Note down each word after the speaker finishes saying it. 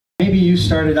Maybe you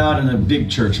started out in a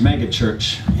big church, mega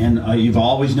church, and you've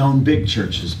always known big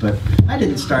churches, but I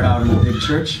didn't start out in a big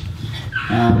church.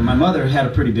 My mother had a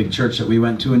pretty big church that we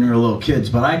went to when we were little kids,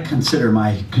 but I consider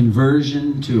my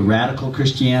conversion to radical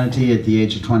Christianity at the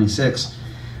age of 26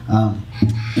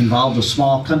 involved a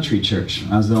small country church.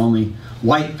 I was the only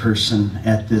white person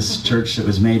at this church that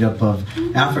was made up of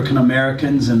African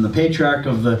Americans, and the patriarch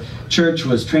of the church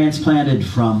was transplanted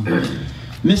from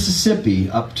Mississippi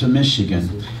up to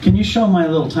Michigan. Can you show my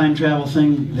little time travel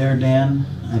thing there, Dan?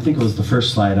 I think it was the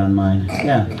first slide on mine.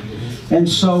 Yeah. And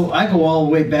so I go all the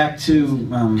way back to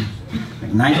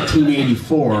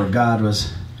 1984. God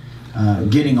was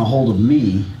getting a hold of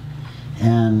me,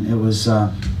 and it was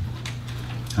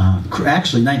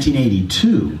actually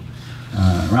 1982.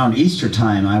 Around Easter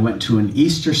time, I went to an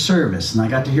Easter service, and I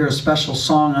got to hear a special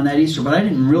song on that Easter, but I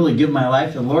didn't really give my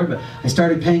life to the Lord, but I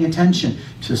started paying attention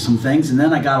to some things, and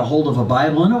then I got a hold of a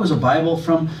Bible, and it was a Bible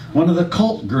from one of the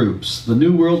cult groups, the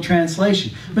New World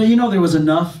Translation. But you know, there was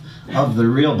enough of the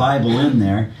real Bible in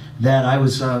there that I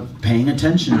was paying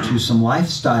attention to some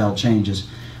lifestyle changes,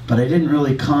 but I didn't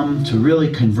really come to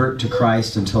really convert to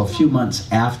Christ until a few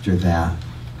months after that.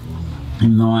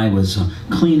 Even though I was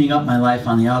cleaning up my life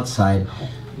on the outside,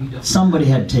 somebody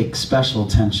had to take special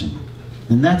attention.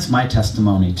 And that's my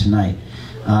testimony tonight.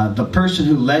 The person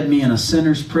who led me in a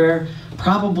sinner's prayer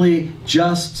probably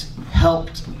just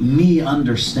helped me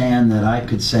understand that I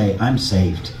could say, I'm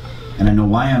saved. And I know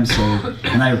why I'm saved.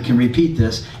 And I can repeat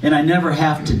this. And I never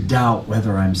have to doubt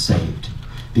whether I'm saved.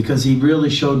 Because he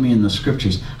really showed me in the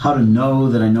scriptures how to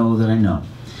know that I know that I know.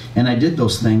 And I did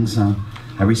those things. I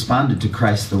responded to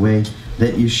Christ the way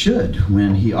that you should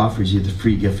when he offers you the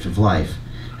free gift of life.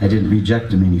 I didn't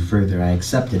reject him any further. I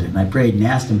accepted it, and I prayed and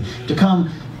asked him to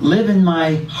come live in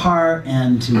my heart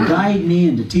and to guide me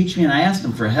and to teach me, and I asked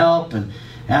him for help and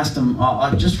asked him,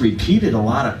 I just repeated a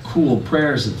lot of cool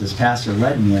prayers that this pastor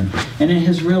led me in, and it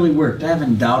has really worked. I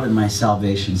haven't doubted my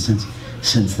salvation since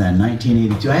then,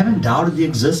 1982. I haven't doubted the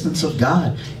existence of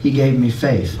God. He gave me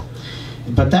faith.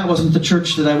 But that wasn't the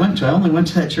church that I went to. I only went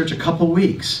to that church a couple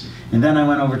weeks. And then I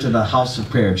went over to the House of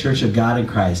Prayer, Church of God in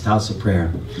Christ, House of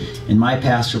Prayer. And my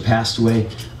pastor passed away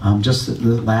just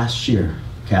last year.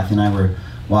 Kathy and I were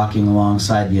walking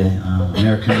alongside the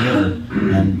American River,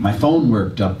 and my phone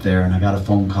worked up there, and I got a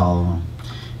phone call.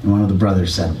 And one of the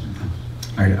brothers said,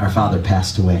 our father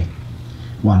passed away.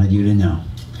 Wanted you to know.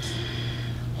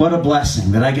 What a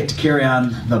blessing that I get to carry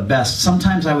on the best.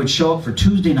 Sometimes I would show up for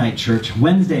Tuesday night church,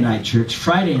 Wednesday night church,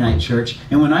 Friday night church,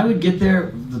 and when I would get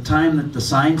there, the time that the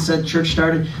sign said church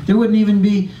started, there wouldn't even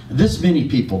be this many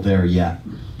people there yet.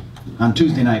 On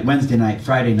Tuesday night, Wednesday night,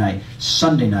 Friday night,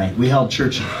 Sunday night, we held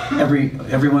church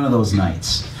every one of those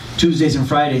nights. Tuesdays and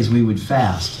Fridays we would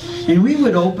fast. And we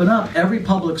would open up every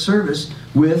public service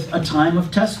with a time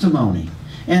of testimony.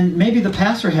 And maybe the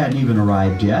pastor hadn't even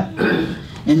arrived yet.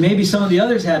 And maybe some of the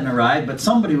others hadn't arrived, but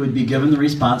somebody would be given the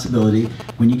responsibility.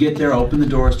 When you get there, open the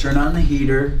doors, turn on the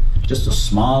heater. Just a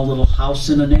small little house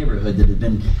in a neighborhood that had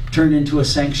been turned into a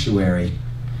sanctuary.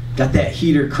 Got that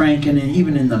heater cranking, and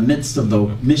even in the midst of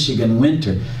the Michigan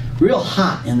winter, real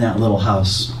hot in that little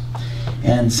house.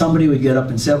 And somebody would get up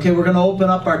and say, okay, we're going to open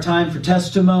up our time for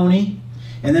testimony.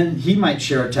 And then he might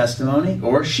share a testimony,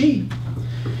 or she.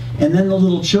 And then the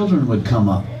little children would come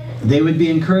up. They would be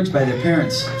encouraged by their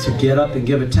parents to get up and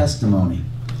give a testimony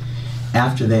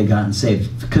after they had gotten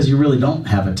saved, because you really don't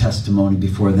have a testimony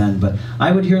before then. But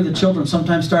I would hear the children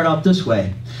sometimes start out this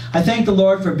way. I thank the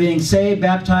Lord for being saved,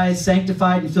 baptized,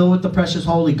 sanctified, and filled with the precious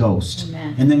Holy Ghost.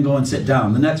 Amen. And then go and sit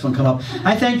down. The next one come up.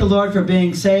 I thank the Lord for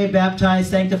being saved,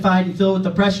 baptized, sanctified, and filled with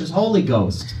the precious Holy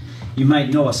Ghost. You might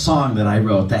know a song that I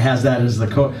wrote that has that as the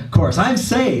chorus. I'm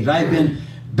saved. I've been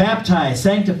baptized,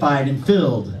 sanctified, and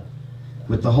filled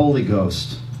with the Holy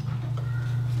Ghost.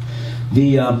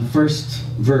 The first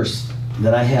verse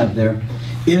that I have there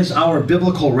is our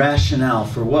biblical rationale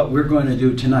for what we're going to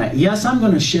do tonight. Yes, I'm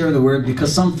going to share the word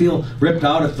because some feel ripped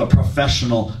out if the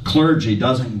professional clergy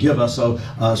doesn't give us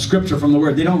a scripture from the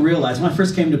word. They don't realize. When I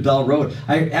first came to Bell Road,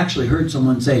 I actually heard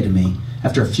someone say to me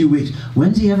after a few weeks,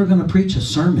 when's he ever going to preach a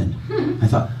sermon? I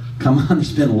thought, come on,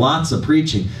 there's been lots of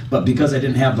preaching, but because I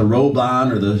didn't have the robe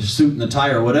on or the suit and the tie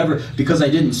or whatever, because I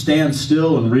didn't stand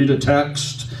still and read a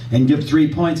text and give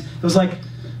 3 points, it was like,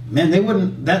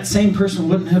 man, that same person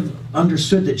wouldn't have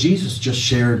understood that Jesus just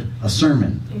shared a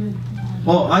sermon.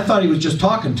 Well, I thought he was just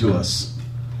talking to us.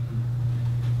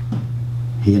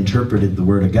 He interpreted the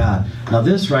Word of God. Now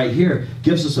this right here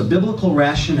gives us a biblical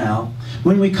rationale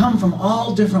when we come from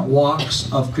all different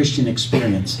walks of Christian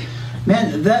experience.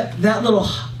 Man, that little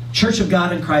Church of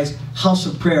God in Christ, House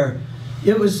of Prayer,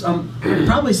 it was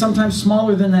probably sometimes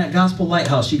smaller than that Gospel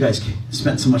Lighthouse you guys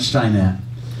spent so much time at.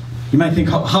 You might think,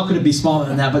 how could it be smaller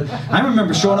than that? But I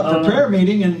remember showing up for prayer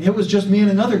meeting, and it was just me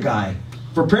and another guy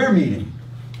for prayer meeting.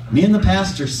 Me and the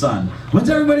pastor's son. When's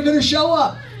everybody going to show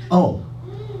up? Oh.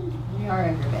 We are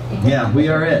everybody. Yeah, we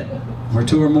are it. Where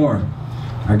two or more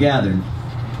are gathered.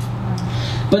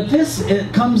 But this,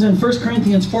 it comes in 1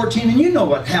 Corinthians 14, and you know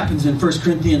what happens in 1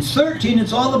 Corinthians 13.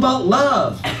 It's all about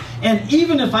love. And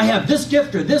even if I have this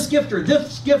gift or this gift or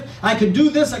this gift, I can do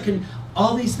this, I can,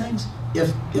 all these things.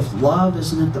 If love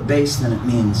isn't at the base, then it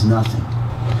means nothing.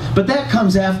 But that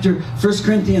comes after 1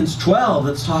 Corinthians 12.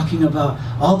 It's talking about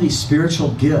all these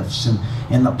spiritual gifts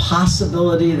and the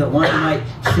possibility that one might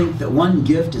think that one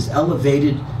gift is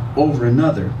elevated over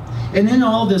another. And in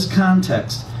all this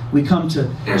context, we come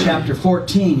to chapter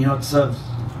 14. You know, it's 1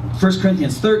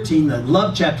 Corinthians 13. The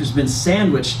love chapter has been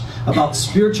sandwiched about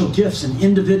spiritual gifts and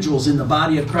individuals in the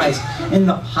body of Christ and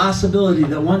the possibility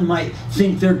that one might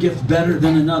think their gift better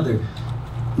than another.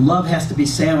 Love has to be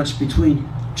sandwiched between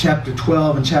chapter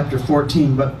 12 and chapter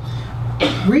 14. But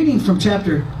reading from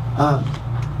chapter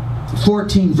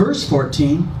 14, verse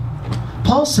 14,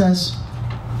 Paul says,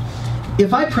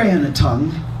 if I pray in a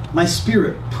tongue, my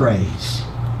spirit prays.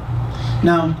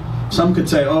 Now, some could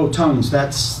say, oh, tongues,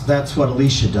 that's what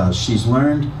Alicia does. She's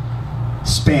learned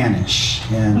Spanish,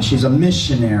 and she's a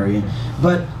missionary.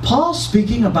 But Paul's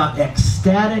speaking about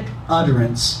ecstatic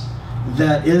utterance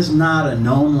that is not a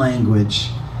known language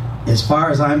as far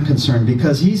as I'm concerned,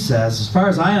 because he says, as far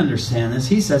as I understand this,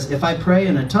 he says, if I pray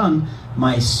in a tongue,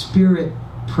 my spirit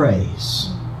prays,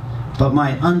 but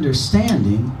my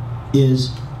understanding is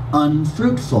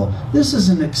unfruitful. This is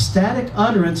an ecstatic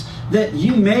utterance that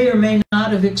you may or may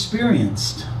not have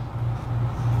experienced.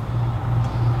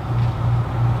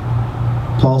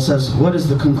 Paul says, what is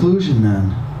the conclusion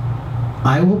then?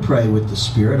 I will pray with the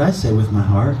Spirit. I say with my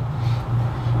heart.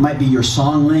 It might be your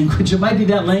song language. It might be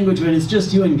that language when it's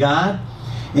just you and God,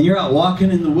 and you're out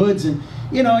walking in the woods, and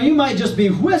you know, you might just be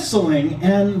whistling,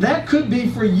 and that could be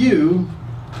for you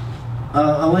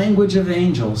a language of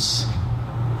angels.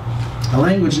 A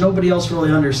language nobody else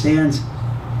really understands.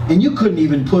 And you couldn't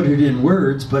even put it in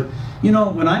words, but you know,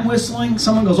 when I'm whistling,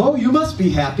 someone goes, oh, you must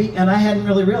be happy, and I hadn't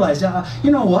really realized,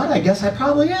 you know what, I guess I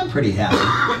probably am pretty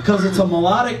happy, because it's a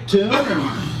melodic tune, and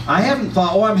I haven't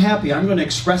thought, oh, I'm happy, I'm going to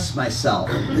express myself.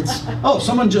 It's, oh,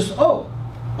 someone just, oh,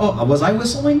 was I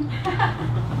whistling?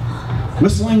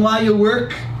 Whistling while you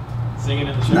work? Singing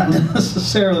in the shower? Not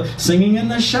necessarily. Singing in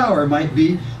the shower might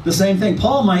be the same thing.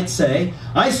 Paul might say,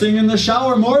 I sing in the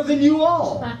shower more than you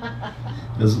all.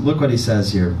 Look what he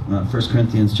says here, 1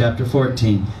 Corinthians chapter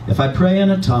 14. If I pray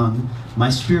in a tongue, my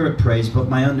spirit prays, but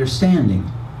my understanding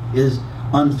is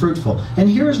unfruitful. And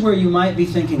here's where you might be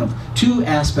thinking of two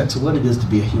aspects of what it is to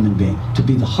be a human being. To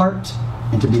be the heart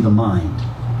and to be the mind.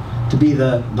 To be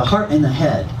the heart and the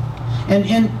head. And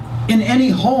in any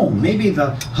home, maybe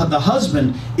the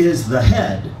husband is the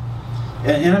head.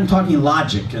 And I'm talking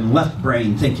logic and left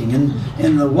brain thinking.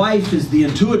 And the wife is the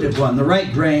intuitive one, the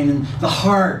right brain, and the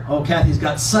heart. Oh, Kathy's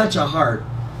got such a heart.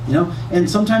 You know? And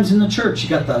sometimes in the church, you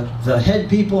got the head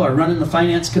people are running the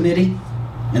finance committee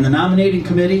and the nominating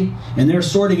committee, and they're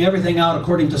sorting everything out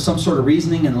according to some sort of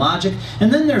reasoning and logic.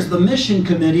 And then there's the mission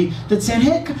committee that's saying,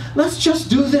 hey, let's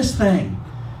just do this thing.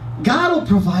 God will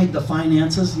provide the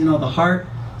finances. You know, the heart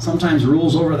sometimes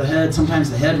rules over the head, sometimes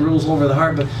the head rules over the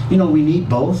heart, but you know, we need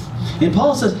both. And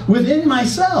Paul says, within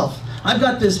myself, I've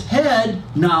got this head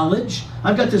knowledge,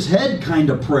 I've got this head kind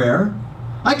of prayer.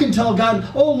 I can tell God,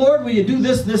 oh Lord, will you do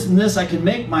this, this, and this? I can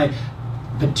make my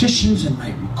petitions and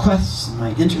my requests and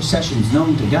my intercessions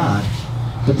known to God.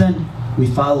 But then we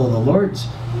follow the Lord's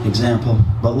example.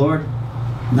 But Lord,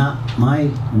 not my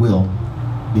will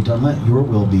be done, let your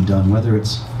will be done, whether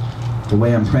it's the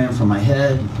way I'm praying for my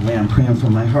head, the way I'm praying for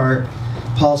my heart.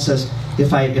 Paul says,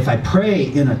 if I pray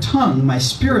in a tongue, my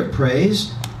spirit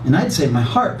prays, and I'd say my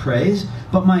heart prays,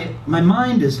 but my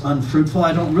mind is unfruitful.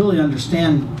 I don't really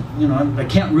understand, you know, I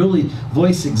can't really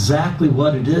voice exactly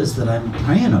what it is that I'm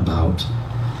praying about.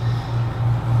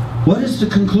 What is the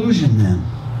conclusion then?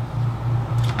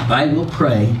 I will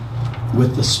pray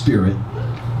with the Spirit,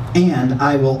 and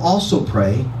I will also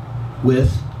pray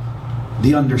with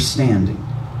the understanding.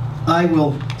 I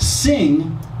will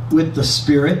sing with the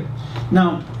Spirit.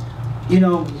 Now, you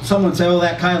know, someone say, oh,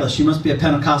 that Kyla, she must be a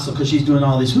Pentecostal because she's doing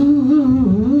all these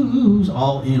oohs,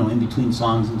 all, you know, in between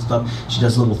songs and stuff. She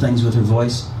does little things with her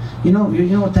voice. You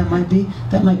know what that might be?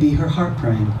 That might be her heart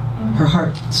praying, her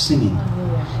heart singing.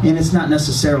 And it's not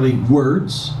necessarily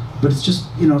words, but it's just,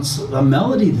 you know, it's a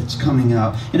melody that's coming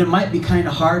out. And it might be kind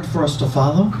of hard for us to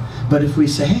follow, but if we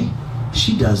say, hey,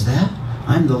 she does that,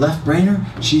 I'm the left brainer,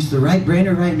 she's the right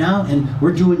brainer right now, and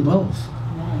we're doing both.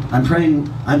 I'm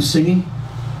praying, I'm singing.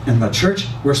 In the church,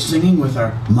 we're singing with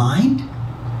our mind.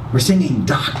 We're singing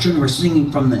doctrine, we're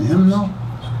singing from the hymnal,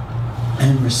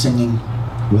 and we're singing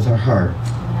with our heart.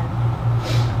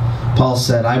 Paul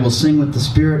said, I will sing with the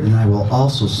Spirit, and I will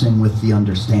also sing with the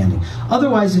understanding.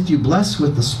 Otherwise, if you bless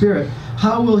with the Spirit,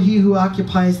 how will he who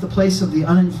occupies the place of the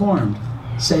uninformed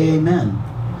say amen?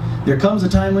 There comes a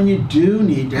time when you do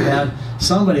need to have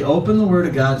somebody open the Word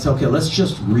of God and say, okay, let's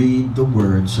just read the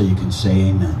Word so you can say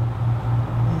amen.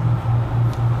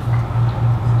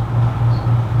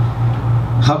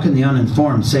 How can the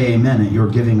uninformed say amen at your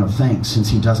giving of thanks, since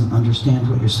he doesn't understand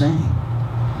what you're saying?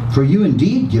 For you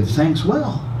indeed give thanks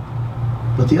well,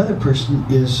 but the other person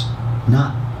is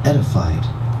not edified.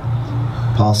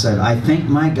 Paul said, I thank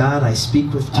my God I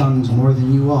speak with tongues more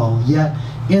than you all, yet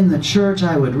in the church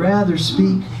I would rather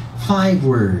speak 5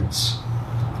 words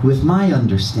with my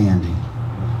understanding,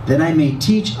 that I may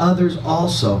teach others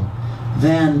also,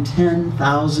 than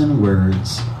 10,000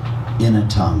 words in a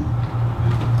tongue.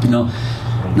 You know,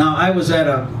 now I was at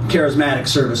a charismatic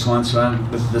service once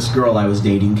with this girl I was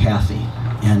dating, Kathy,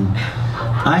 and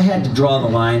I had to draw the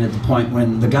line at the point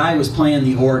when the guy was playing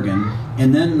the organ,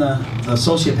 and then the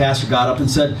associate pastor got up and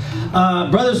said,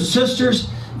 brothers and sisters,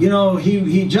 you know,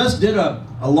 he just did a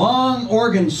long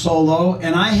organ solo,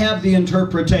 and I have the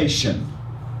interpretation.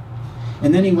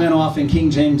 And then he went off in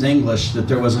King James English that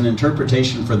there was an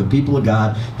interpretation for the people of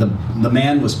God. The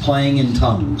man was playing in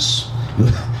tongues.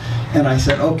 And I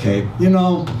said, okay, you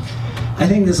know, I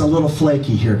think this is a little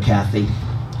flaky here, Kathy.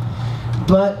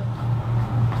 But,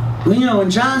 you know, when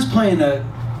John's playing a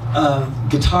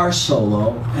guitar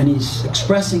solo and he's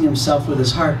expressing himself with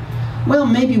his heart, well,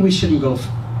 maybe we shouldn't go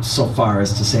so far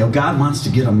as to say, oh, God wants to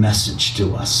get a message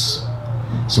to us.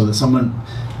 So that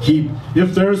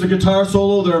if there's a guitar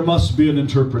solo, there must be an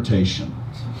interpretation.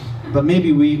 But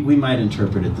maybe we might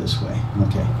interpret it this way.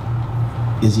 Okay.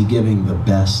 Is he giving the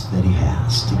best that he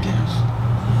has to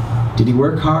give? Did he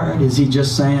work hard? Is he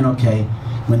just saying, okay,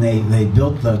 when they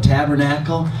built the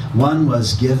tabernacle, one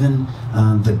was given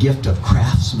the gift of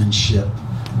craftsmanship,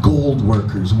 gold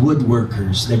workers,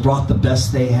 woodworkers. They brought the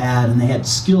best they had, and they had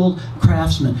skilled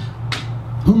craftsmen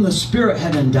whom the Spirit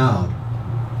had endowed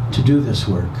to do this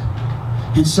work.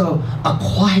 And so a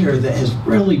choir that has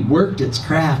really worked its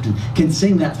craft and can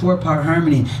sing that 4-part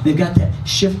harmony, they've got that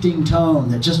shifting tone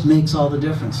that just makes all the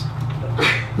difference.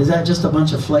 Is that just a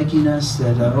bunch of flakiness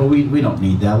that, we don't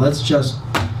need that. Let's just,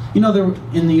 you know,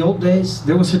 in the old days,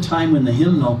 there was a time when the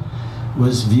hymnal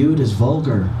was viewed as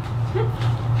vulgar.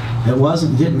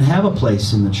 It didn't have a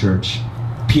place in the church.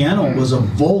 Piano was a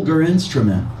vulgar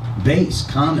instrument. Bass,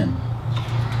 common.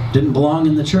 Didn't belong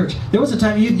in the church. There was a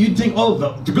time you'd think, oh,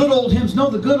 the good old hymns. No,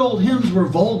 the good old hymns were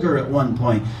vulgar at one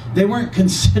point. They weren't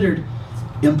considered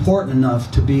important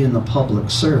enough to be in the public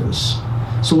service.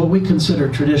 So what we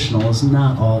consider traditional is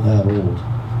not all that old.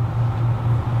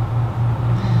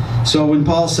 So when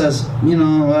Paul says, you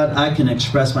know what, I can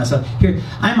express myself. Here,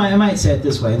 I might say it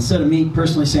this way. Instead of me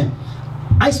personally saying,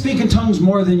 I speak in tongues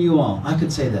more than you all, I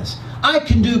could say this. I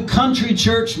can do country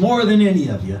church more than any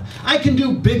of you. I can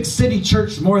do big city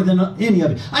church more than any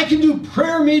of you. I can do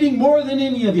prayer meeting more than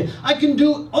any of you. I can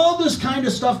do all this kind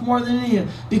of stuff more than any of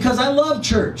you because I love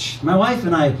church. My wife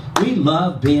and I, we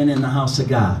love being in the house of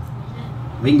God.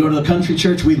 We can go to the country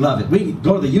church, we love it. We can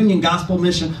go to the Union Gospel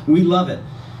Mission, we love it.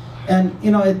 And,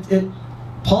 you know,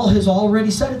 Paul has already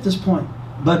said at this point,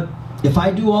 but if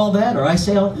I do all that, or I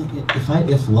say,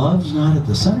 if love's not at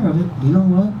the center of it, you know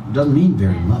what? It doesn't mean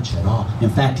very much at all. In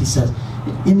fact, he says,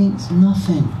 it means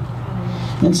nothing.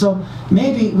 And so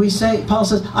maybe Paul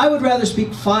says, I would rather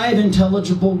speak 5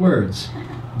 intelligible words.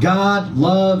 God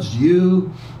loves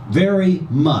you very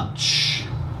much.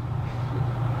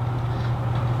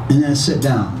 And then sit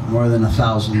down, more than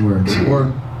 1,000 words.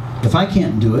 Or if I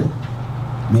can't do it,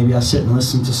 maybe I'll sit and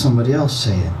listen to somebody else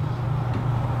say it.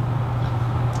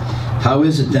 How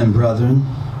is it then, brethren?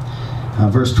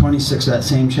 Verse 26 of that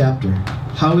same chapter.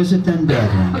 How is it then,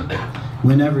 brethren,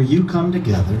 whenever you come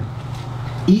together,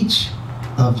 each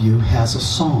of you has a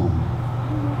psalm?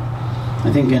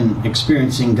 I think in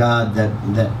experiencing God, that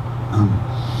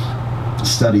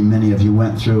study many of you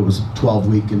went through, it was a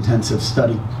 12-week intensive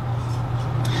study.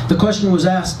 The question was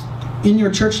asked, in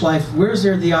your church life, where's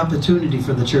there the opportunity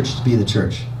for the church to be the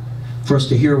church? For us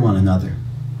to hear one another?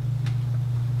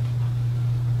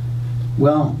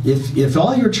 Well, if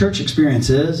all your church experience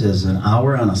is an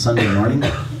hour on a Sunday morning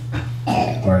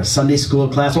or a Sunday school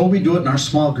class, we do it in our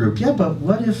small group. Yeah, but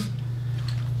what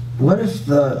if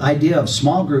the idea of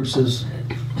small groups is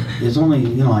only,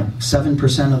 you know, like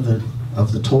 7%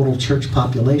 of the total church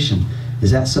population?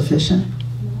 Is that sufficient?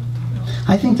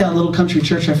 I think that little country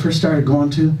church I first started going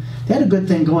to, they had a good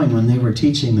thing going when they were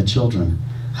teaching the children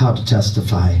how to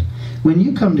testify. When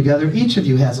you come together, each of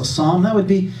you has a psalm. That would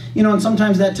be, you know, and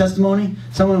sometimes that testimony,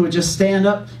 someone would just stand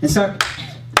up and start,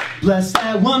 bless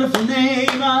that wonderful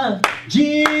name of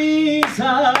Jesus.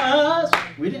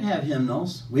 We didn't have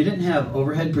hymnals. We didn't have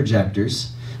overhead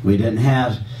projectors. We didn't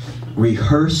have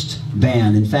rehearsed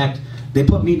band. In fact, they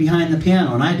put me behind the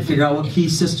piano, and I had to figure out what key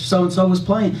Sister so-and-so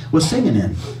was singing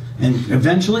in. And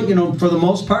eventually, you know, for the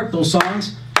most part, those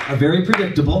songs are very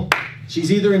predictable.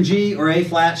 She's either in G or A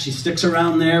flat. She sticks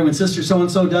around there when Sister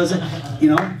so-and-so does it, you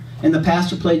know. And the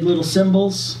pastor played little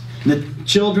cymbals. And the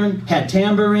children had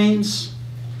tambourines.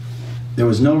 There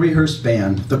was no rehearsed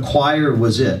band. The choir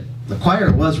was it. The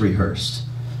choir was rehearsed.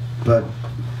 But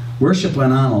worship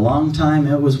went on a long time.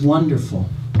 It was wonderful.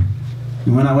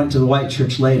 And when I went to the white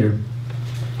church later,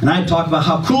 and I'd talk about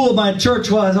how cool my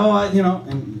church was, you know,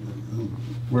 and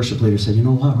the worship leader said, you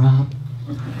know what, Rob?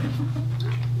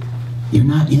 You're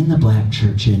not in the black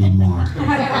church anymore.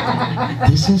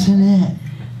 This isn't it.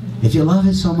 If you love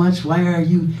it so much, why are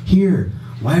you here?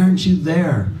 Why aren't you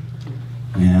there?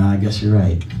 Yeah, I guess you're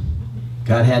right.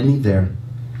 God had me there.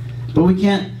 But we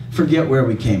can't forget where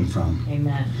we came from.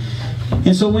 Amen.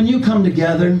 And so when you come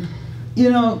together, you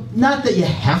know, not that you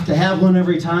have to have one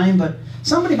every time, but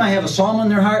somebody might have a psalm in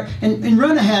their heart, and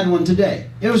Rena had one today.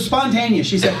 It was spontaneous.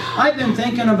 She said, I've been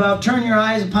thinking about turn your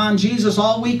eyes upon Jesus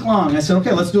all week long. I said,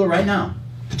 okay, let's do it right now.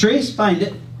 Patrice, find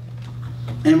it.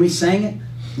 And we sang it.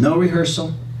 No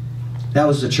rehearsal. That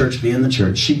was the church being the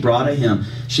church. She brought a hymn.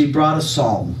 She brought a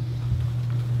psalm.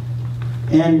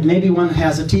 And maybe one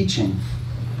has a teaching.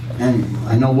 And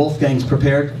I know Wolfgang's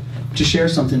prepared to share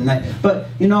something tonight. But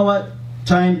you know what?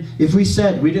 If we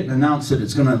said, we didn't announce that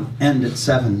it's going to end at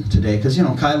 7 today, because, you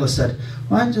know, Kyla said,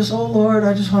 well, oh Lord,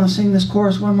 I just want to sing this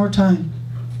chorus one more time.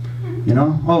 You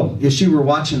know? Oh, if she were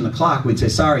watching the clock, we'd say,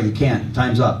 sorry, you can't.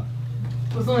 Time's up.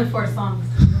 It was only 4 songs.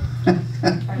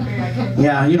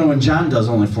 Yeah, you know, when John does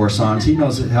only 4 songs, he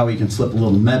knows how he can slip a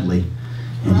little medley.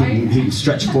 And he can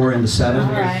stretch 4 into 7.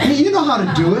 Right. You know how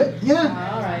to do it.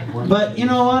 Yeah. All right. But you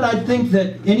know what? I think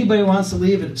that anybody who wants to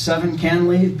leave at 7 can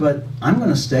leave, but I'm going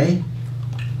to stay.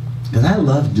 Because I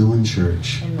love doing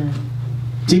church. Amen.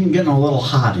 It's even getting a little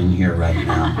hot in here right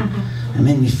now. It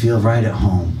made me feel right at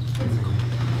home.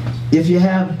 If you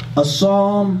have a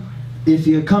psalm, if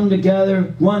you come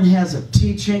together, one has a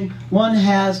teaching, one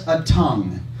has a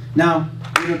tongue. Now,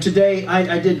 you know, today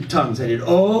I did tongues. I did,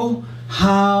 oh,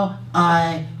 how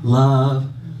I love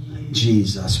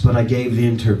Jesus. But I gave the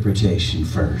interpretation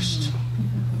first.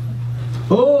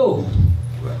 Oh,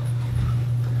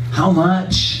 how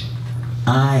much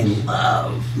I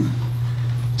love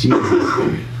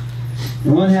Jesus.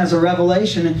 And one has a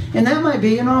revelation, and that might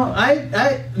be, you know,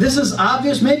 this is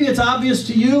obvious. Maybe it's obvious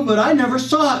to you, but I never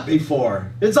saw it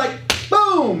before. It's like,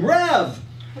 boom, rev.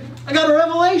 I got a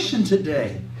revelation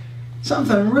today.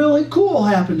 Something really cool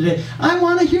happened today. I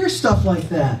want to hear stuff like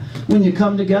that. When you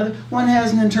come together, one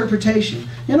has an interpretation.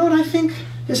 You know what I think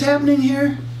is happening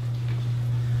here?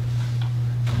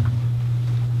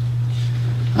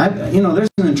 You know, there's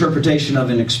an interpretation of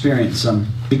an experience.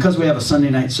 Because we have a Sunday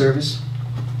night service,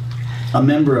 a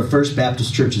member of First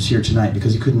Baptist Church is here tonight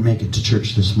because he couldn't make it to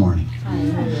church this morning.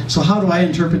 So how do I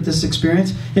interpret this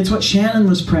experience? It's what Shannon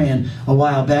was praying a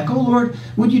while back. Oh Lord,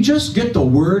 would you just get the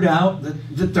word out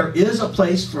that there is a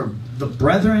place for the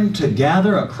brethren to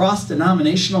gather across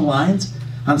denominational lines?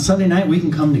 On Sunday night we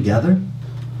can come together.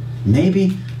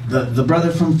 Maybe the brother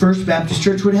from First Baptist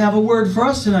Church would have a word for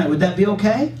us tonight. Would that be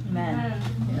okay? Amen.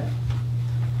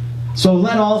 So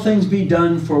let all things be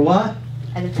done for what?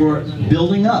 For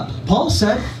building up. Paul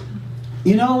said,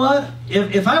 you know what?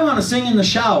 If I want to sing in the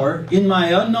shower in my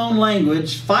unknown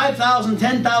language, 5,000,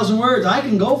 10,000 words, I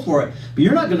can go for it. But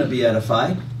you're not going to be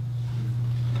edified.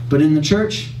 But in the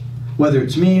church, whether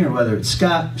it's me or whether it's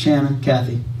Scott, Shannon,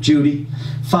 Kathy, Judy,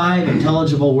 5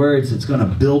 intelligible words that's going to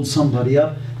build somebody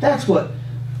up. That's what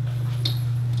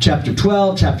chapter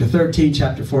 12, chapter 13,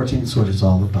 chapter 14, that's what it's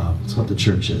all about. It's what the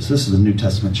church is. This is the New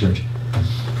Testament church.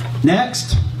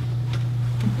 Next.